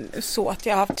 Men så att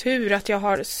jag har haft tur att jag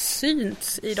har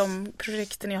synts i de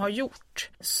projekten jag har gjort.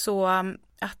 Så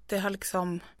att det har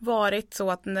liksom varit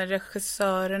så att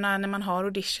när man har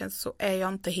auditions så är jag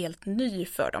inte helt ny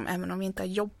för dem, även om vi inte har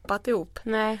jobbat ihop.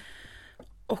 Nej.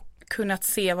 Och kunnat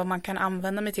se vad man kan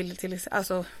använda mig till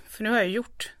alltså, för nu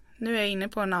är jag inne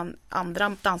på en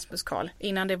andra dansmusikal.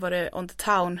 Innan det var det On the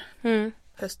Town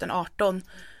hösten 18.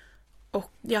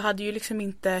 Och jag hade ju liksom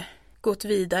inte gått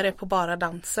vidare på bara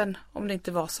dansen om det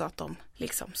inte var så att de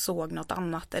liksom såg något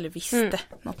annat eller visste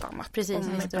något annat. Precis,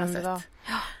 visste vem det var.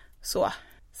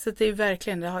 Så det är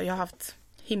verkligen, jag har haft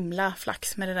himla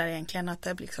flax med det där egentligen, att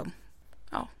det liksom,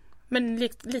 men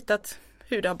lite att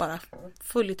hur det har bara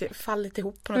fallit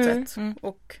ihop på något sätt.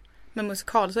 Och med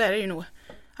musikal så är det ju nog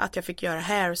att jag fick göra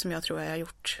Hair som jag tror jag har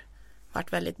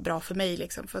varit väldigt bra för mig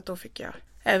liksom. För att då fick jag,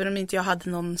 även om inte jag hade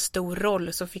någon stor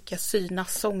roll så fick jag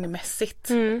synas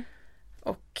sångmässigt.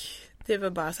 Och det var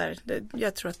bara så här,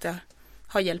 jag tror att det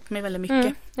har hjälpt mig väldigt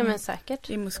mycket. Ja men säkert.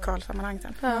 I musikalsammanhang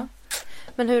sen. Ja.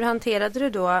 Men hur hanterade du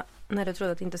då när du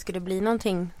trodde att det inte skulle bli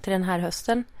någonting till den här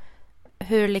hösten?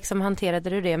 Hur liksom hanterade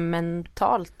du det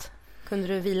mentalt? Kunde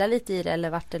du vila lite i det eller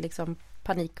var det liksom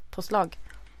panikpåslag?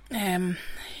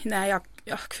 Nej,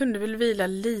 jag kunde väl vila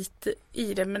lite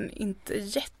i det men inte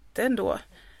jätte ändå.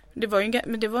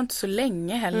 Men det var inte så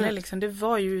länge heller liksom. Det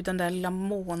var ju den där lilla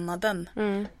månaden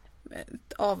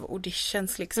av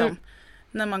auditions liksom.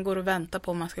 När man går och väntar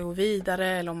på om man ska gå vidare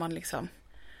eller om man liksom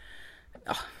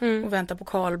och väntar på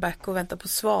callback och väntar på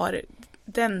svar.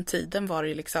 Den tiden var det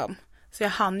ju liksom. Så jag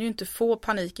hann ju inte få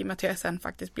panik i och med att jag sen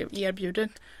faktiskt blev erbjuden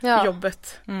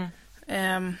jobbet.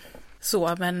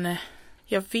 Men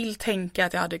jag vill tänka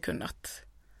att jag hade kunnat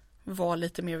vara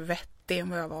lite mer vettig än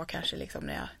vad jag var kanske liksom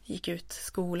när jag gick ut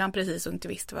skolan precis och inte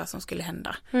visste vad som skulle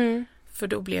hända. För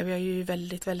då blev jag ju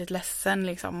väldigt, väldigt ledsen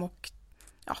liksom och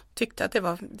tyckte att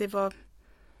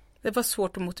det var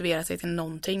svårt att motivera sig till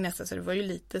någonting nästan, så det var ju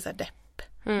lite så här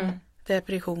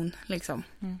depression liksom.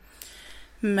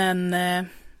 Men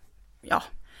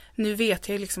nu vet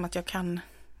jag liksom att jag kan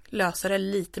lösa det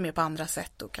lite mer på andra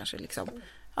sätt och kanske liksom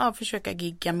försöka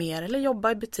gigga mer eller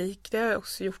jobba i butik. Det har jag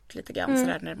också gjort lite grann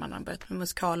sådär när man har börjat med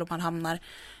musikal och man hamnar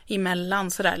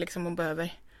emellan sådär liksom och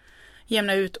behöver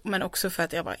jämna ut, men också för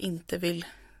att jag bara inte vill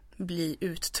bli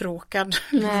uttråkad.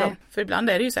 Liksom. För ibland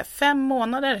är det ju så här 5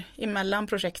 månader emellan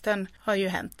projekten har ju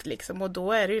hänt liksom, och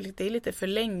då är det är lite för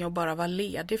länge att bara vara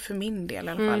ledig för min del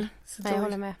i alla fall. Så jag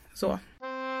håller med. Så.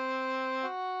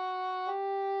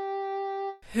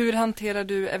 Hur hanterar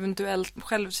du eventuellt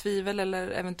självtvivel eller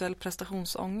eventuell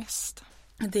prestationsångest?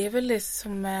 Det är väl det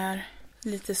som är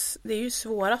det är ju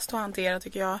svårast att hantera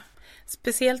tycker jag.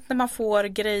 Speciellt när man får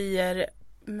grejer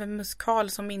med musikal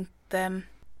som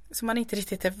man inte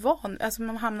riktigt är van. Alltså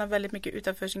man hamnar väldigt mycket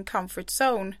utanför sin comfort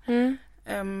zone.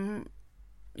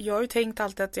 Jag har ju tänkt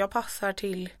alltid att jag passar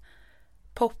till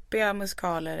poppiga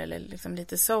musikaler eller liksom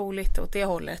lite souligt åt det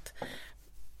hållet.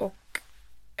 Och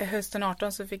hösten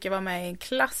 18 så fick jag vara med i en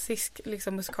klassisk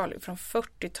liksom, musikal från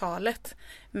 40-talet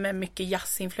med mycket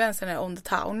jazzinfluenser, On the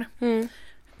Town.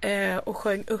 Och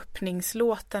sjöng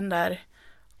öppningslåten där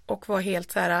och var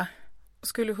helt så här,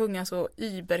 skulle sjunga så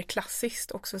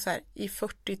überklassiskt också så här i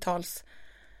 40-tals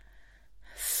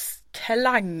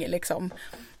klang liksom.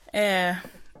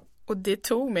 Och det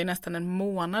tog mig nästan en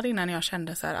månad innan jag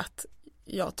kände så här att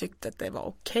jag tyckte att det var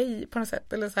okej på något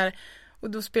sätt eller så här. Och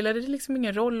då spelade det liksom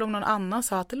ingen roll om någon annan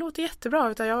sa att det låter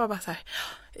jättebra, utan jag var bara så här,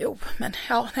 jo men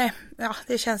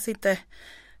det känns inte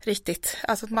riktigt.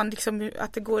 Alltså att man liksom,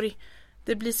 att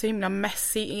det blir så himla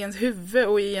messy i ens huvud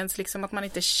och i ens liksom att man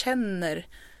inte känner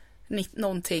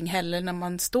någonting heller när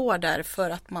man står där för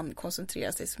att man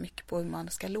koncentrerar sig så mycket på hur man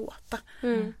ska låta.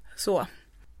 Så.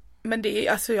 Men det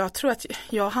är, alltså jag tror att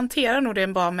jag hanterar nog det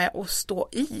bara med att stå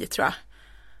i, tror jag.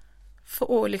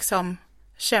 Och liksom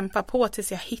kämpa på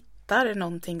tills jag hittar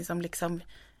någonting som liksom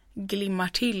glimmar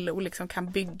till och liksom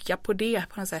kan bygga på det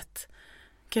på något sätt.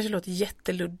 Kanske låter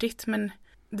jätteluddigt, men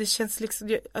det känns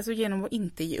liksom, alltså genom att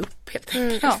inte ge upp helt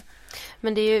enkelt. Ja.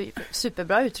 Men det är ju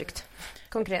superbra uttryckt.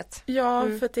 Konkret. Ja,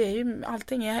 för att det är ju,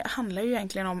 allting handlar ju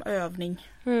egentligen om övning.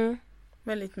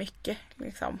 Väldigt mycket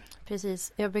liksom.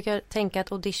 Precis. Jag brukar tänka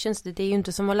att auditions, det är ju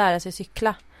inte som att lära sig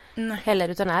cykla. Heller,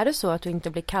 utan är det så att du inte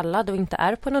blir kallad och inte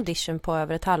är på en audition på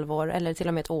över ett halvår eller till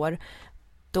och med ett år,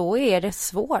 då är det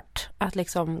svårt att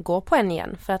liksom gå på en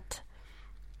igen. För att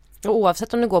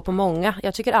oavsett om du går på många,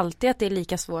 jag tycker alltid att det är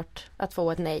lika svårt att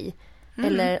få ett nej.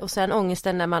 Och sen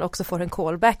ångesten när man också får en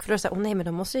callback, för då är det så här, nej men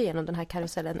då måste jag igenom den här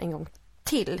karusellen en gång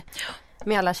till.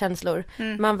 Med alla känslor.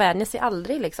 Man vänjer sig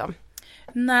aldrig liksom.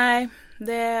 Nej,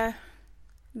 det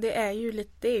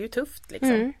är ju tufft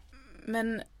liksom.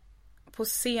 Men på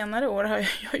senare år har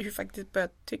jag ju faktiskt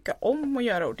börjat tycka om att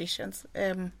göra auditions.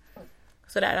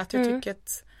 Sådär att jag tycker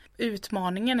att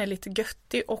utmaningen är lite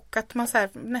göttig och att man så här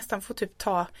nästan får typ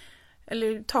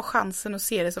ta chansen och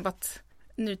se det som att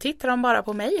nu tittar de bara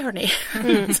på mig, hörni.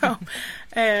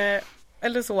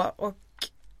 Eller så. Och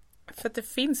för att det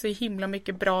finns så himla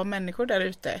mycket bra människor där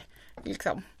ute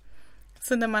liksom.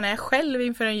 Så när man är själv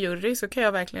inför en jury så kan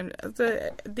jag verkligen, alltså,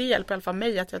 det hjälper i alla fall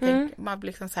mig att jag tänker, man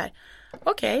blir liksom så här,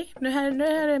 okej, nu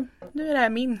är det här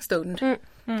min stund.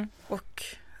 Och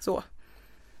så.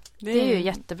 Det är ju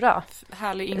jättebra.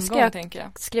 Härlig ingång, tänker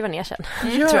jag. Skriva ner sen.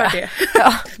 Gör det.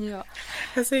 Ja.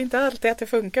 Jag säger inte alltid att det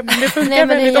funkar, men det funkar Nej, men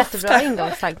det är en väldigt jättebra ofta.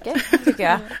 ingångstanke, tycker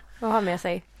jag. Att ha med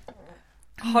sig.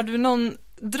 Har du någon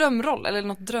drömroll eller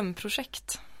något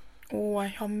drömprojekt?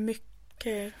 Jag har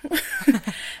mycket.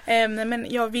 Nej, men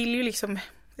jag vill ju liksom,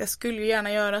 jag skulle ju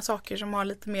gärna göra saker som har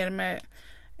lite mer med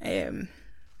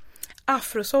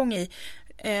afrosång i.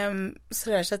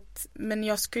 Sådär, så att, men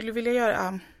jag skulle vilja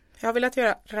göra, jag har velat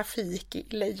göra Rafiki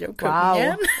i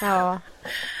Lejonkungen. Wow. Ja.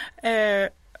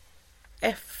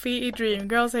 Effie i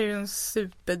Dreamgirls är ju en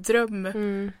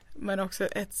superdröm. Men också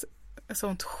ett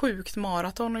sånt sjukt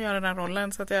maraton att göra den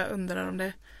rollen, så att jag undrar om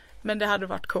det, men det hade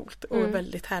varit coolt och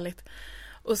väldigt härligt.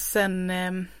 Och sen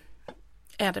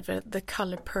är det för The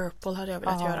Color Purple hade jag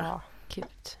velat göra. Kul.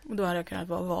 Och då hade jag kunnat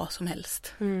vara vad som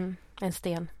helst. En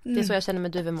sten. Det är så jag känner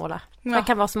med Duvemåla. Ja. Jag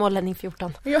kan vara smålänning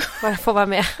 14. Ja. Bara få vara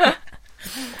med.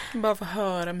 Bara få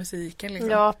höra musiken liksom.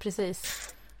 Ja,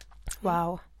 precis.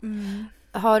 Wow.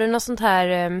 Har du något sånt här,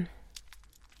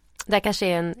 det här kanske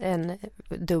är en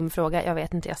dum fråga, jag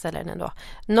vet inte, jag ställer den ändå.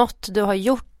 Något du har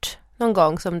gjort någon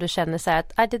gång som du känner så här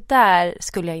att det där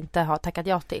skulle jag inte ha tackat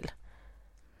ja till?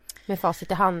 Med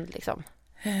facit i hand liksom.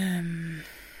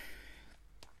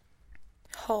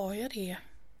 Har jag det?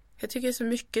 Jag tycker det är så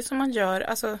mycket som man gör,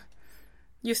 alltså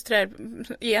just det där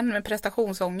igen med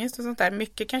prestationsångest och sånt där,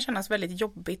 mycket kan kännas väldigt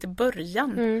jobbigt i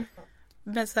början.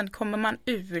 Men sen kommer man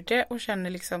ur det och känner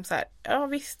liksom så här, ja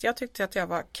visst, jag tyckte att jag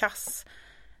var kass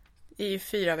i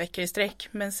 4 veckor i sträck,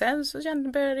 men sen så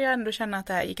började jag ändå känna att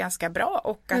det här gick ganska bra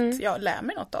och att jag lär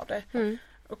mig något av det.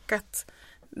 Och att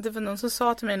det var någon som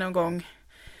sa till mig någon gång,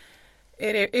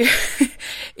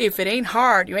 if it ain't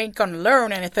hard you ain't gonna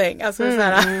learn anything. Alltså så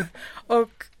här.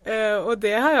 Och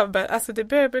det har jag alltså det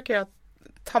brukar jag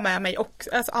ta med mig också,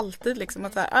 alltså alltid liksom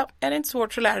att så här, är det inte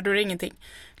svårt så lär du ingenting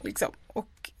liksom.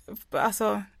 Och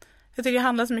alltså jag tycker det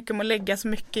handlar så mycket om att lägga så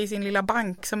mycket i sin lilla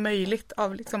bank som möjligt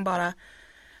av liksom bara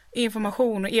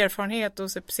information och erfarenhet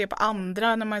och se på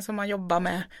andra när man jobbar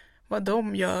med vad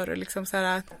de gör och liksom så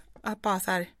här, att bara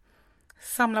så här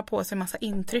samla på sig massa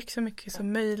intryck så mycket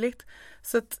som möjligt.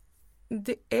 Så att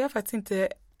det är faktiskt inte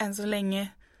än så länge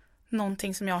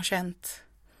någonting som jag har känt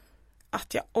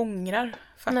att jag ångrar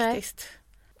faktiskt.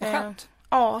 Vad skönt.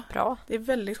 Ja, Bra. det är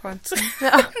väldigt skönt.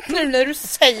 Ja. Nu när du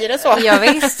säger det så. Ja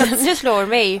visst, du slår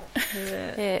mig.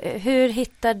 Hur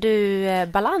hittar du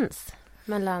balans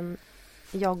mellan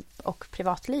jobb och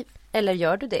privatliv? Eller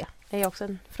gör du det? Det är också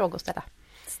en fråga att ställa.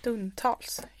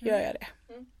 Stundtals gör jag det.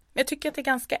 Jag tycker att det är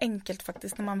ganska enkelt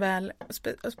faktiskt när man väl,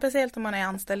 speciellt om man är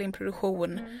anställd i en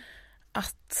produktion,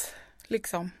 att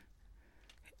liksom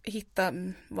hitta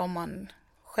vad man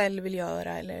själv vill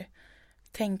göra eller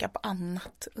tänka på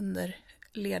annat under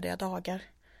lediga dagar.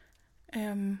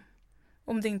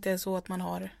 Om det inte är så att man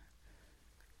har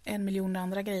 1 miljon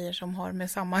andra grejer som har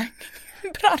med samma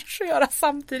bransch att göra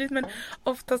samtidigt, men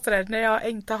oftast är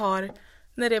det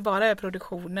när det bara är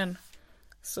produktionen,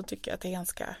 så tycker jag att det är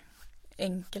ganska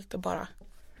enkelt att bara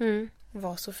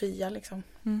vara Sofia liksom.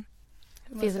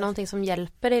 Finns det någonting som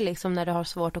hjälper dig liksom när du har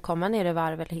svårt att komma ner i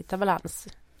varv eller hitta balans?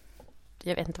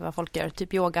 Jag vet inte vad folk gör,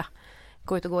 typ yoga,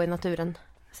 gå ut och gå i naturen,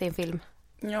 se en film.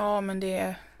 Ja, men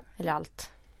det eller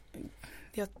allt.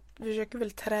 Jag försöker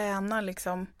väl träna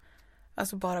liksom,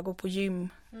 alltså bara gå på gym.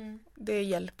 Det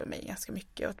hjälper mig ganska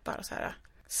mycket att bara så här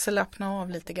slappna av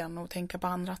lite grann och tänka på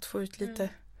andra, att få ut lite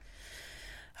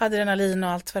adrenalin och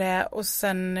allt vad det är. Och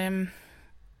sen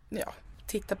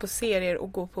titta på serier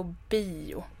och gå på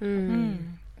bio.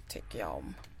 Tycker jag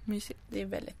om. Mysigt. Det är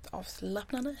väldigt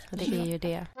avslappnande. Det är ju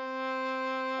det.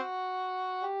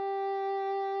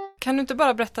 Kan du inte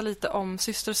bara berätta lite om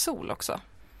Syster Sol också?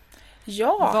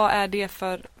 Ja. Vad är det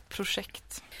för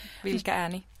projekt? Vilka är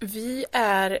ni? Vi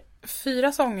är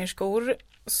 4 sångerskor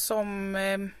som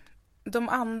de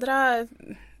andra,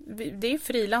 det är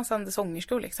frilansande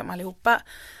sångerskor liksom allihopa.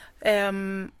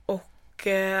 Och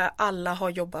alla har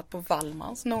jobbat på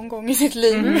Wallmans någon gång i sitt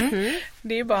liv.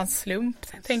 Det är bara en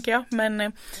slump, tänker jag.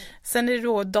 Men sen är det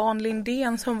då Dan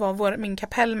Lindén som var min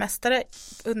kapellmästare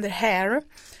under Hair.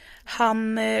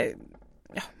 Han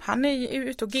är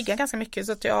ute och giggar ganska mycket,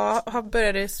 så att jag har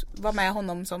börjat vara med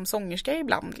honom som sångerska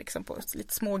ibland liksom, på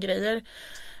lite små grejer.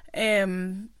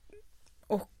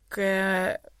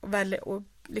 Och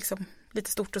liksom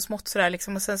lite stort och smått sådär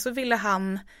liksom. Och sen så ville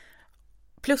han,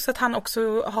 plus att han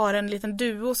också har en liten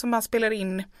duo som han spelar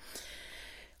in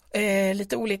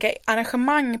lite olika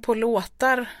arrangemang på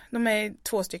låtar. De är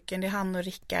 2 stycken, det är han och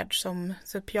Rickard som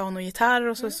så piano och gitarr,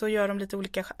 och så gör de lite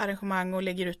olika arrangemang och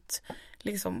lägger ut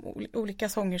liksom olika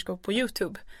sångerskor på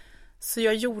YouTube. Så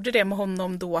jag gjorde det med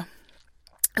honom då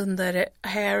under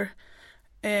Hair,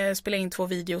 spelade in 2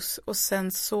 videos, och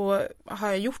sen så har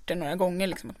jag gjort det några gånger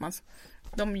liksom, att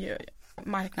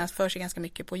marknadsför sig ganska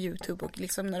mycket på YouTube och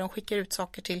liksom när de skickar ut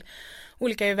saker till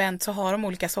olika event så har de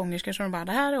olika sångerskor som de bara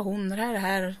det här är hon, det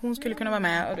här, hon skulle kunna vara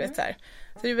med och du vet så här.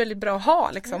 Så det är väldigt bra att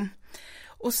ha liksom.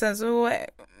 Och sen så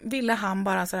ville han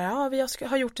bara så här, vi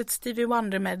har gjort ett Stevie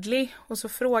Wonder medley och så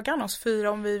frågade han oss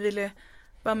 4 om vi ville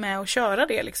vara med och köra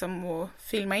det liksom och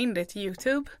filma in det till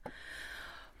YouTube.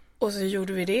 Och så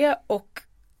gjorde vi det och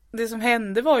det som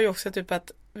hände var ju också typ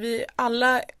att vi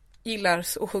alla gillar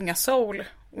att sjunga soul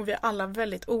och vi har alla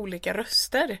väldigt olika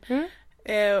röster.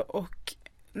 Och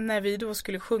när vi då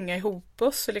skulle sjunga ihop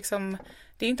oss så liksom,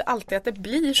 det är inte alltid att det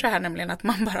blir så här nämligen att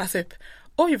man bara typ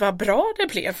oj vad bra det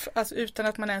blev. Alltså utan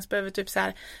att man ens behöver typ så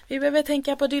här, vi behöver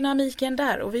tänka på dynamiken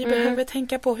där och vi behöver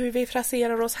tänka på hur vi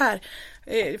fraserar oss här.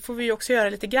 Får vi också göra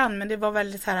lite grann men det var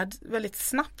väldigt så här, väldigt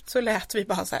snabbt så lät vi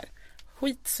bara så här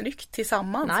skitsnyggt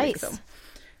tillsammans. Nice. Liksom.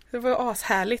 Det var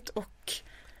ashärligt och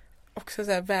också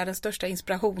så här, världens största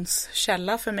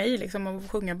inspirationskälla för mig liksom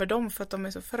att sjunga med dem för att de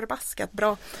är så förbaskat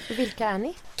bra. Vilka är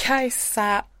ni?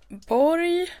 Kajsa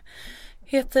Borg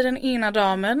heter den ena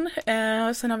damen.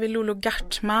 Sen har vi Lolo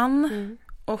Gartman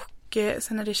och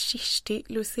sen är det Kirsti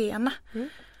Lucena.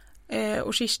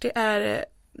 Och Kirsti är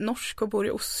norsk och bor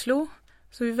i Oslo.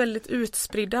 Så vi är väldigt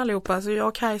utspridda allihopa. Så jag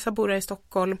och Kajsa bor i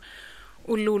Stockholm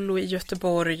och Lolo i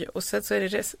Göteborg. Och sen så är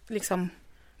det liksom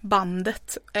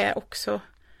bandet är också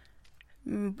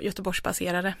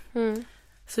Göteborgsbaserade.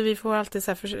 Så vi får alltid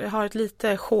så här, ha ett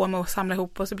lite sjå med att samla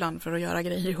ihop oss ibland för att göra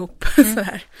grejer ihop.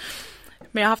 Sådär.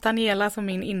 Men jag har haft Daniela som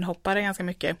min inhoppare ganska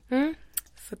mycket.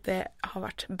 Så det har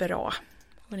varit bra.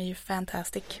 Hon är ju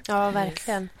fantastic. Ja,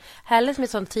 verkligen. Härligt med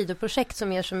ett sånt tidoprojekt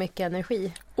som ger så mycket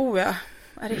energi. Oh ja,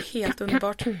 det är helt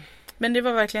underbart. Men det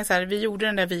var verkligen så här, vi gjorde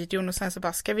den där videon och sen så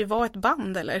bara, ska vi vara ett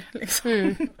band eller?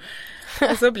 Liksom.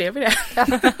 Och så blev vi det.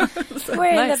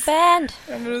 We're in the band!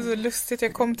 Ja, men det var så lustigt.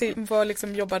 Jag kom till,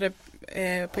 jobbade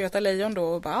på Göta Lejon då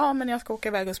och bara, men jag ska åka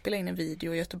iväg och spela in en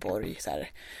video i Göteborg så här.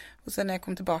 Och sen när jag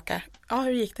kom tillbaka,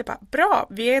 hur gick det? Bara, bra,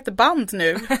 vi är ett band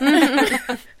nu.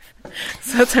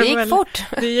 Så att det gick fort.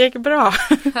 Det gick bra.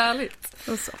 Härligt.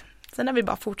 Och så. Sen har vi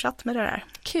bara fortsatt med det där.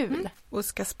 Kul. Och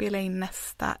ska spela in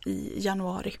nästa i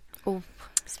januari.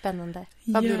 Spännande.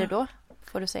 Vad blir det då?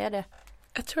 Får du säga det?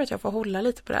 Jag tror att jag får hålla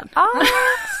lite på den.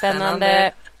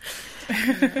 Spännande.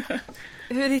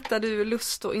 Hur hittar du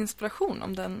lust och inspiration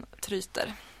om den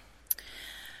tryter?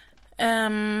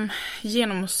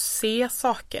 Genom att se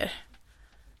saker.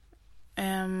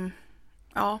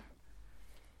 Ja.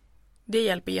 Det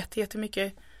hjälper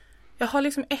jättemycket. Jag har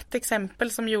liksom ett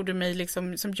exempel som gjorde mig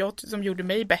liksom, som gjorde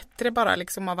mig bättre bara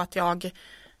liksom av att jag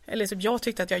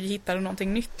tyckte att jag hittade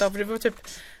någonting nytt av. Det var typ,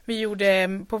 vi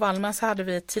gjorde på Valman så hade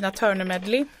vi Tina Turner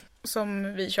medley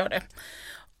som vi körde.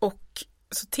 Och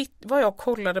så var jag och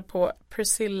kollade på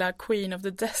Priscilla Queen of the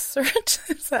Desert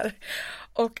så här.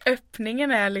 Och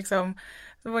öppningen är liksom,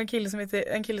 det var en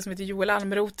kille som heter Joel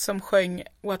Almroth som sjöng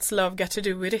What's Love Got To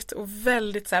Do With It och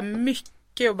väldigt så här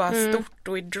mycket och bara stort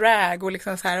och i drag och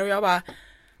liksom så här och jag bara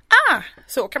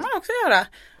så kan man också göra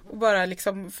och bara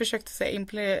liksom försökte så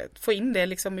här, få in det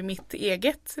liksom i mitt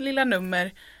eget lilla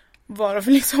nummer varav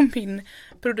liksom min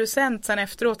producent sen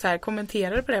efteråt här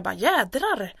kommenterade på det bara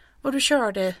jädrar vad du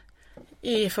körde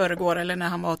i förrgår eller när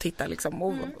han var och tittade liksom,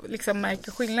 och liksom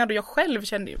märkte skillnad och jag själv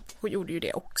gjorde ju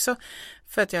det också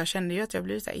för att jag kände ju att jag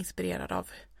blev så här inspirerad av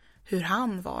hur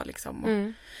han var liksom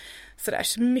och sådär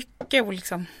så mycket och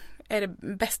liksom är det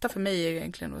bästa för mig är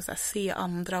egentligen att så här, se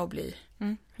andra och bli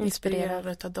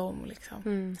inspirerad av dem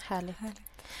liksom. Härligt.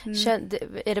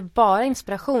 Är det bara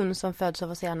inspiration som föds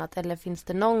av att se annat eller finns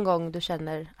det någon gång du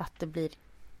känner att det blir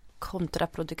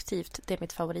kontraproduktivt? Det är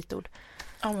mitt favoritord.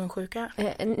 Avundsjuka?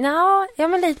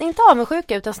 Men lite, inte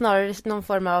avundsjuka utan snarare någon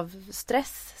form av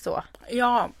stress så.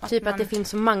 Ja. Typ att det finns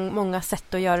så många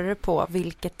sätt att göra det på.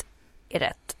 Vilket är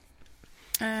rätt?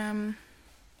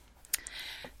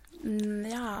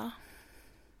 Ja.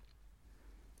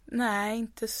 Nej,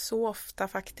 inte så ofta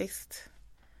faktiskt.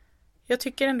 Jag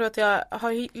tycker ändå att jag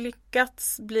har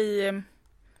lyckats bli...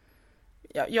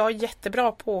 Jag är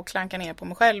jättebra på att klanka ner på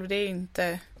mig själv. Det är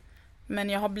inte... Men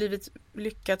jag har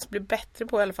lyckats bli bättre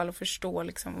på i alla fall att förstå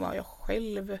liksom vad jag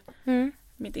själv...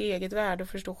 Mitt eget värde och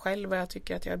förstå själv vad jag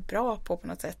tycker att jag är bra på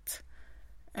något sätt.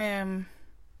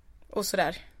 Och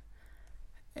sådär.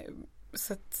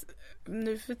 Så att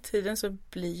nu för tiden så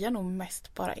blir jag nog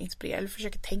mest bara inspirerad. Eller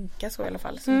försöker tänka så i alla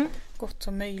fall. Så gott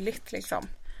som möjligt liksom.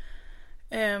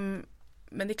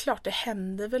 Men det är klart, det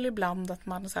händer väl ibland att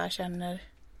man så här känner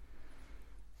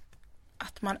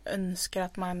att man önskar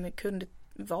att man kunde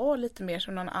vara lite mer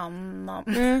som någon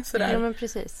annan. Sådär. Ja, men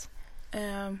precis.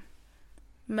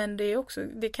 Men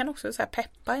det kan också så här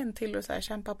peppa en till och så här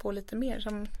kämpa på lite mer.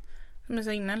 Som som jag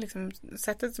sa innan, liksom,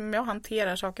 sättet som jag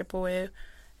hanterar saker på är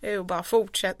att bara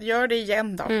fortsätta. Gör det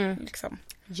igen då. Liksom.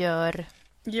 Gör.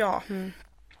 Ja.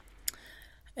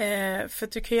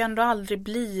 För du kan ju ändå aldrig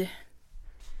bli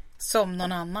som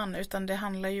någon annan, utan det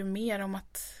handlar ju mer om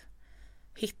att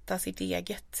hitta sitt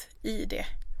eget i det.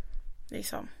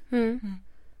 Liksom.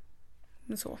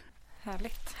 Så.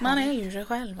 Härligt. Man är ju sig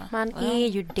själv. Va? Man är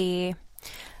ju det.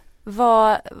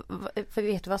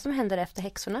 Vet du vad som händer efter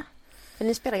Häxorna? För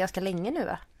ni spelar ganska länge nu,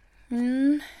 va?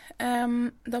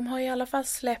 De har i alla fall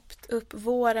släppt upp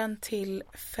våren till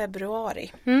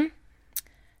februari.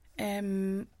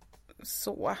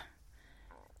 Så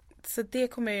det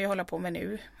kommer jag ju hålla på med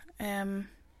nu.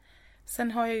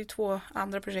 Sen har jag ju 2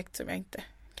 andra projekt som jag inte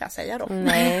kan säga då.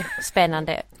 Nej,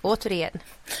 spännande. Återigen.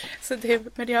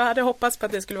 Men jag hade hoppats på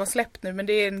att det skulle vara släppt nu, men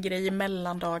det är en grej i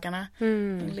mellandagarna.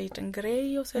 En liten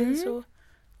grej och sen så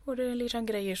och det är en liten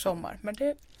grej i sommar. Men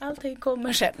allting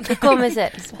kommer sen. Det kommer sen.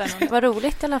 Spännande. Vad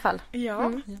roligt i alla fall.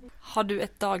 Ja. Har du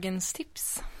ett dagens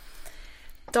tips?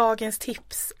 Dagens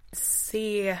tips.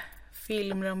 Se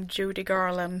filmen om Judy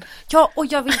Garland. Ja, och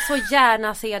jag vill så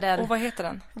gärna se den. Och vad heter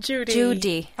den?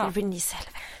 Judy. Renée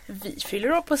Zellweger. Vi fyller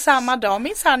upp på samma dag,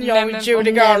 minsann, jag och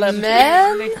Judy Garland.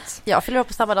 Men jag fyller upp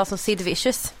på samma dag som Sid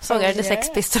Vicious, sångaren i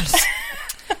Sex Pistols.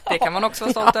 Det kan man också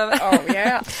vara stolt över. Oh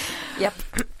yeah. Yep.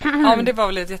 Ja, men det var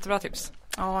väl ett jättebra tips.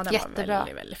 Ja, den jättebra. Var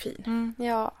väldigt, väldigt fin.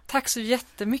 Ja. Tack så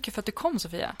jättemycket för att du kom,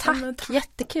 Sofia. Tack,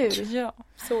 jättekul. Ja.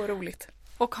 Så roligt.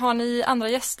 Och har ni andra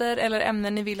gäster eller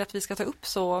ämnen ni vill att vi ska ta upp,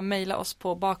 så mejla oss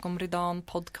på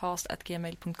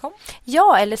bakomridanpodcast@gmail.com.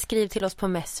 Ja, eller skriv till oss på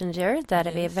Messenger, där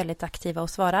är vi väldigt aktiva och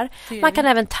svarar. Man kan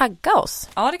även tagga oss.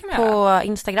 Ja, det kan man på göra.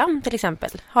 Instagram till exempel.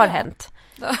 Har hänt.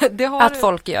 Det har att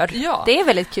folk gör. Ja. Det är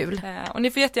väldigt kul. Och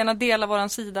ni får jättegärna dela våran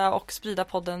sida och sprida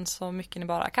podden så mycket ni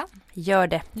bara kan. Gör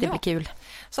det, det blir kul.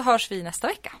 Så hörs vi nästa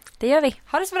vecka. Det gör vi.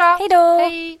 Ha det så bra. Hej då!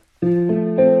 Hej!